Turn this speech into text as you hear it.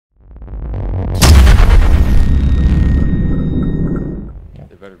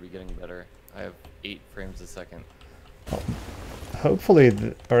second. Oh. Hopefully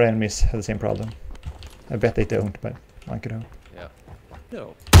our enemies have the same problem. I bet they don't, but one could hope. Yeah.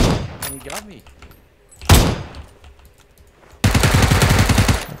 No. And he got me.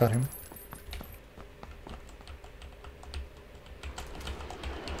 I got him.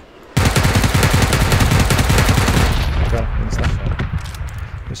 I got him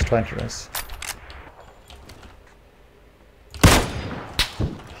inside. He's trying to race.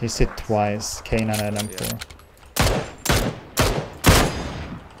 He's hit twice, K9 and M4. Yeah.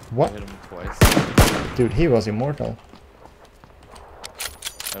 What? I hit him twice. Dude, he was immortal.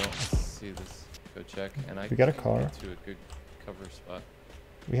 I don't see this. Go check. And I We got a can car. get to a good cover spot.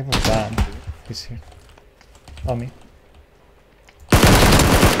 We have a van. He's here. On me. Nice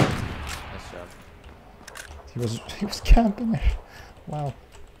job. He was camping there. Wow.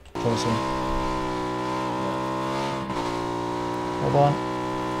 Closer. Hold on.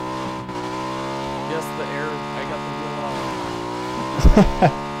 Yes, the air. I got the wheel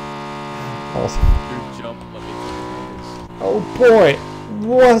on. Awesome. Through jump. Let me take advantage. Oh boy!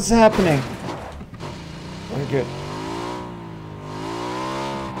 What's happening? Very good.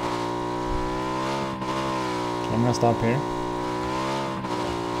 Okay, I'm gonna stop here.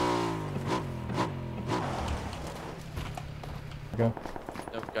 Go.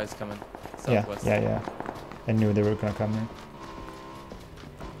 Nope, guys coming. Yeah, Southwest. yeah. I knew they were gonna come here.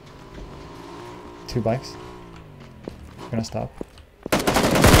 2 bikes. I'm gonna stop.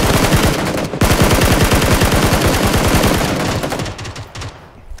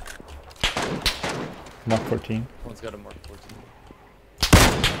 Mark 14. One's got a Mark 14.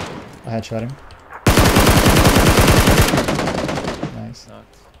 I headshot him. Nice.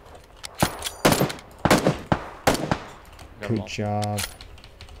 Knocked. Got 'em Good all. job.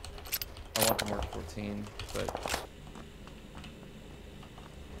 I want the Mark 14, but okay,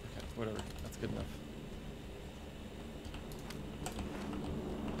 whatever. That's good enough.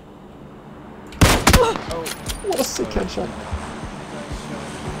 Oh, What a sick headshot. Nice shot.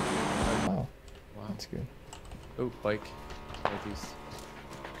 Wow, Wow. that's good. Oh, bike. Northeast.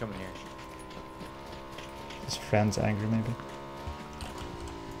 Coming here. His friend's angry, maybe.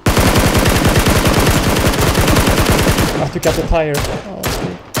 I took out the tire. Oh, that's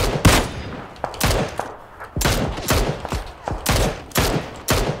good.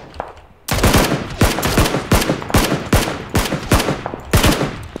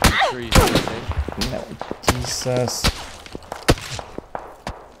 Trees, No, Jesus.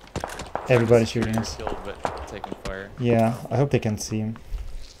 Everybody's shooting us. Killed, but taking fire. Yeah, I hope they can see him.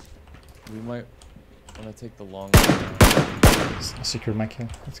 We might want to take the long way. I secured my kill.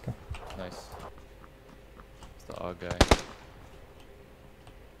 Let's go. Nice. It's the AUG guy.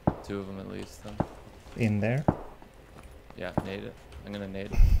 2 of them at least, then. In there. Yeah, nade it. I'm gonna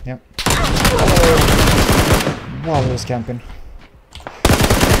nade it. Yep. Wow, he was camping.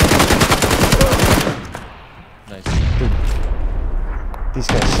 Nice. Dude. These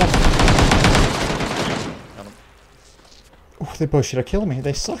guys suck. Got him. Oh, they both should have killed me.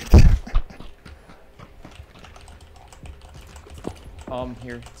 They sucked.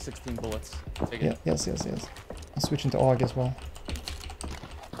 Here, 16 bullets. Take Yeah, it. yes. I'm switching to AUG as well.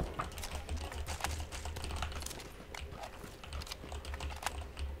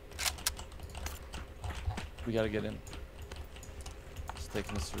 We gotta get in. Just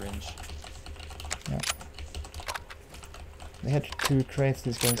taking the syringe. Yeah. They had 2 crates,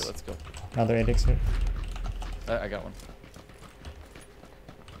 these guys. Okay, let's go. Another ADX here. I got one.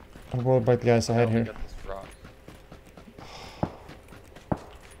 What about the guys ahead I here? got this rock.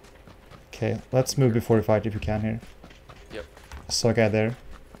 Okay, let's move before we fight if you can here. Yep. I saw a guy there.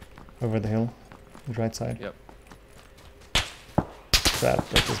 Over the hill. The right side. Yep. Crap,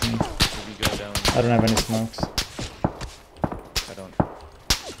 that was me. If you go down. I don't have any smokes. I don't. A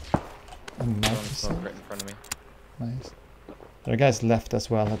Don't knife is smoke there. right in front of me. Nice. There are guys left as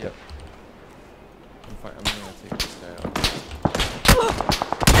well. Yep. I'm fine. I'm gonna take this guy out.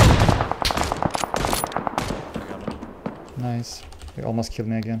 I got him. Nice. They almost killed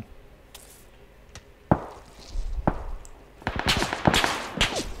me again.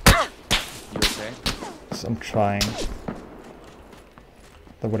 You okay? So I'm trying.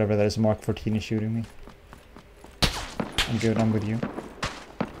 But whatever that is, Mark 14 is shooting me. I'm good, I'm with you.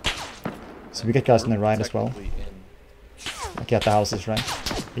 So we get guys on the right as well. Technically in. Like at the houses, right?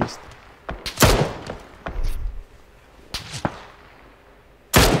 East.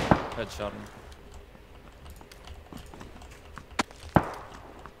 Headshot him.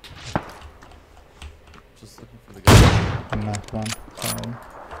 Just looking for the guy. I'm not one. Sorry.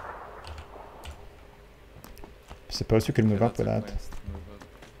 Suppose you could move Yeah, up with that's that. our plans to move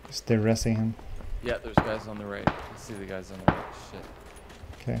up. They're resing him. Yeah, there's guys on the right. I see the guys on the right. Shit.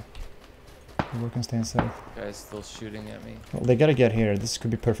 Okay. We can stay safe. Guys still shooting at me. Well, they gotta get here. This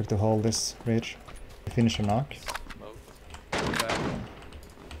could be perfect to hold this ridge. Finish a knock. Smoke. Go back.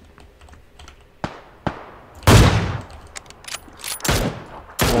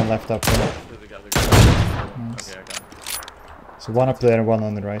 One left up there. The other guy. Nice. Okay, I got him. So one up there and one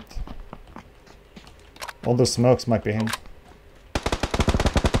on the right. All those smokes might be him.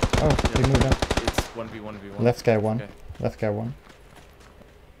 Oh, he moved up. It's 1v1v1. Left guy one. Okay. Left guy one.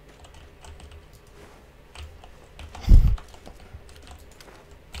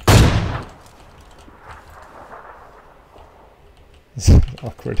 This is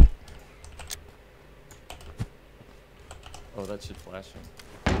awkward. Oh, that should flash him.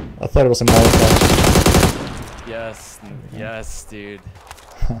 I thought it was a Molotov. Yes, yes, dude.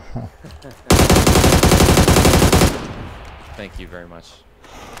 Thank you very much.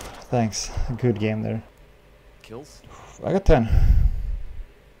 Thanks. Good game there. Kills? I got 10.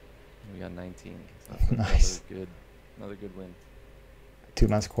 We got 19. So that's Nice. Another good win.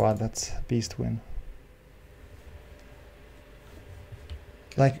 2-man squad, that's a beast win.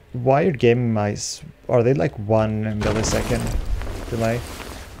 Like, wired gaming mice, are they like 1 millisecond delay?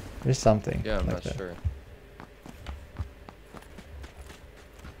 There's something. Yeah, I'm like not that. sure.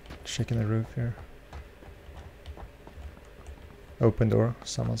 Checking the roof here. Open door,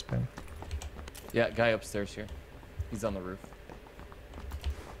 someone's been. Yeah, guy upstairs here. He's on the roof.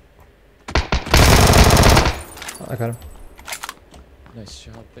 I got him. Nice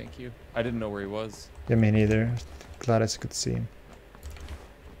job, thank you. I didn't know where he was. Yeah, me neither. Glad I could see him.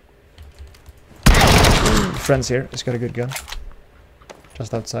 Friends here, he's got a good gun.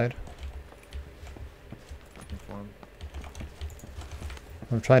 Just outside. Looking for him.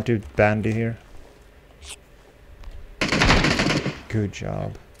 I'm trying to bandy here. Good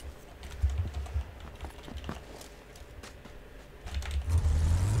job.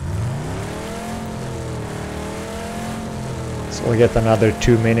 So I'll get another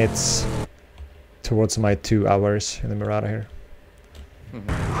 2 minutes towards my 2 hours in the Murata here.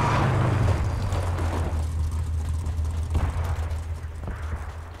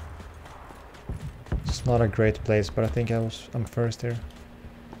 It's not a great place, but I think I'm first here.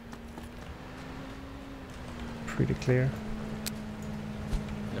 Pretty clear.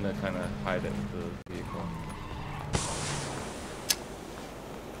 I'm gonna kind of hide it with the vehicle.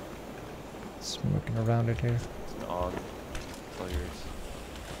 Smoking around it here. It's an AUG. Players.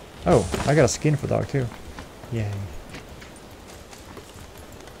 Oh, I got a skin for dog too. Yay.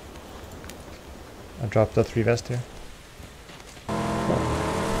 I dropped a 3 vest here.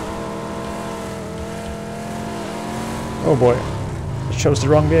 Oh boy, I chose the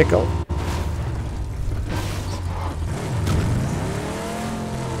wrong vehicle.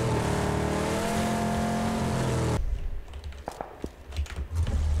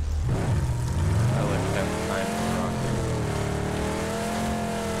 I like 10 times wrong.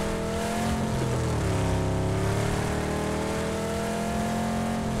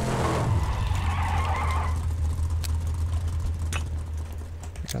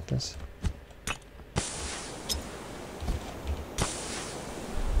 I got this.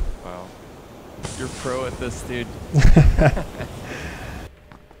 Wow. You're pro at this, dude.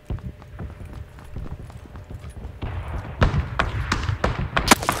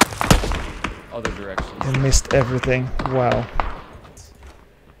 Other directions. I missed everything. Wow.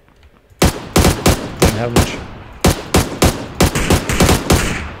 Didn't have much.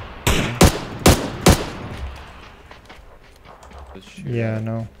 Yeah,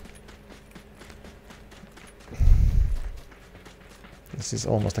 no. This is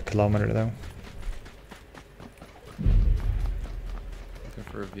almost a kilometer though. Looking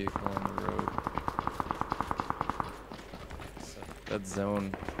for a vehicle on the road. That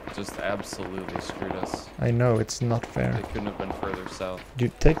zone just absolutely screwed us. I know, it's not fair. They couldn't have been further south.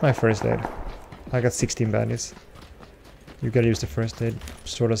 Dude, take my first aid. I got 16 baddies. You gotta use the first aid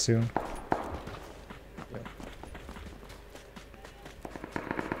sorta soon. Yep.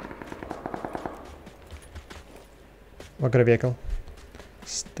 What got a vehicle?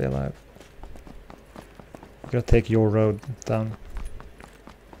 Stay alive. I'm gonna take your road down.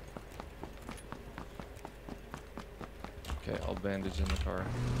 Okay, I'll bandage in the car.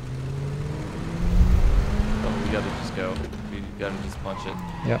 Oh, we gotta just go. We gotta just punch it.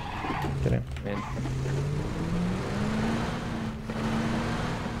 Yep, get in. In.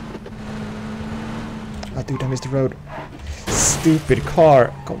 Ah, dude, I missed the road. Stupid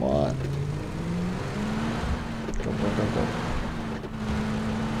car, come on. Go, go, go, go.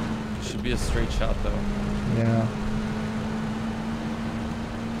 Should be a straight shot though. Yeah.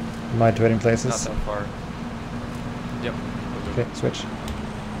 Am I trading Not places? that far. Yep. Okay, switch.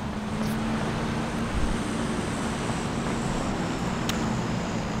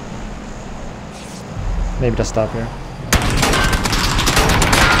 Maybe just stop here.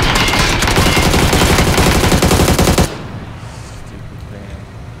 Stupid van.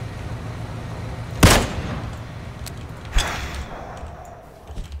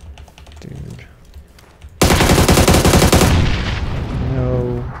 Dude. No,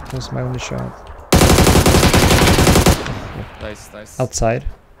 that was my only shot. Nice, nice. Outside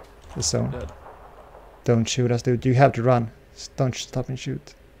the zone. Dead. Don't shoot us, dude. You have to run. Don't stop and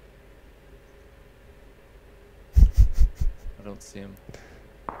shoot. I don't see him.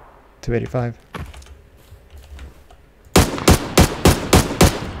 285.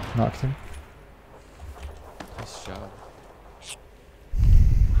 Knocked him. Nice job.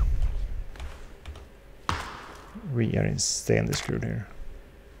 We are insanely screwed here.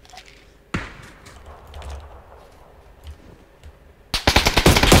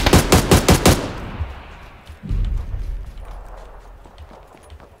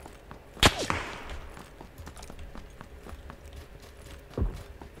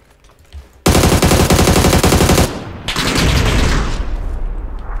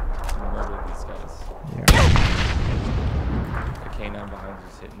 Murder these guys. Yeah. The canine behind you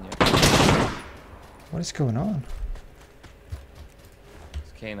is hitting you. What is going on?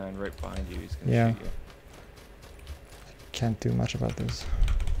 There's a canine right behind you. He's gonna Yeah. shoot you. Can't do much about this.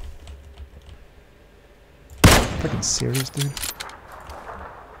 Fucking serious, dude.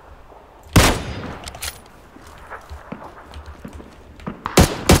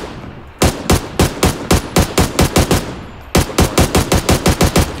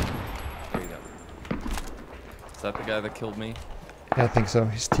 There you go. Is that the guy that killed me? Yeah, I think so.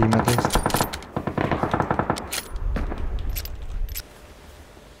 His team at least.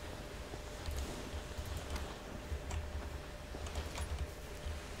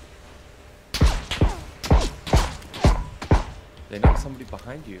 They knocked somebody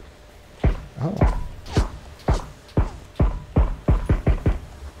behind you. Oh. I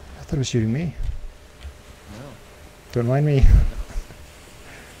thought it was shooting me. No. Don't mind me.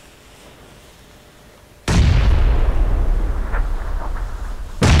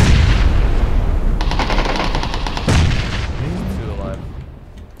 Two alive.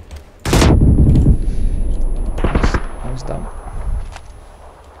 I was dumb.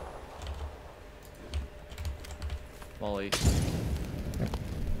 Molly.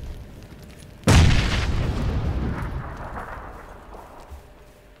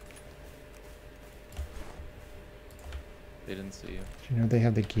 They didn't see you. You know they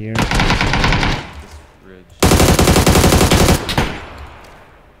have the gear. This ridge.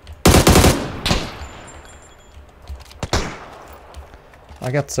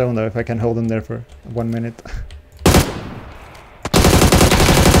 I got zone though if I can hold them there for 1 minute.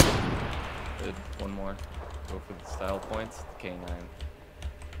 Good. One more. Go for the style points. The K9.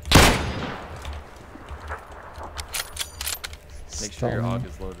 Make sure your AUG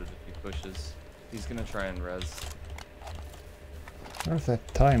is loaded if he pushes. He's gonna try and res. Or if that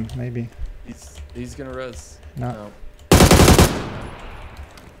time, maybe. He's gonna res. No.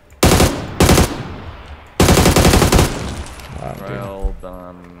 Wow, dude. Well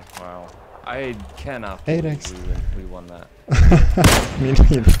done. Wow. I cannot 8x. believe we won that. Me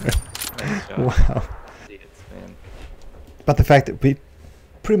neither. Nice job. Wow. Idiots, man. But the fact that we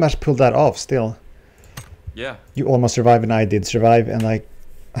pretty much pulled that off still. Yeah. You almost survived and I did survive, and like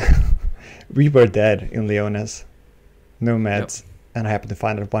we were dead in Leones. No meds. Yep. And I happened to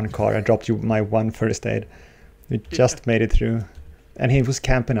find that one car. I dropped you my one first aid. We just made it through. And he was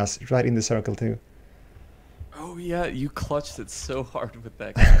camping us right in the circle too. Oh yeah, you clutched it so hard with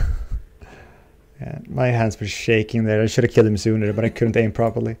that guy. Yeah, my hands were shaking there. I should have killed him sooner, but I couldn't aim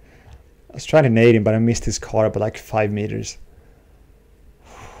properly. I was trying to nade him, but I missed his car by like 5 meters.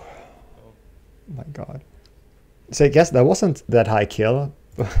 Oh my god. So I guess that wasn't that high kill,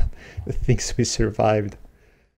 but the things we survived.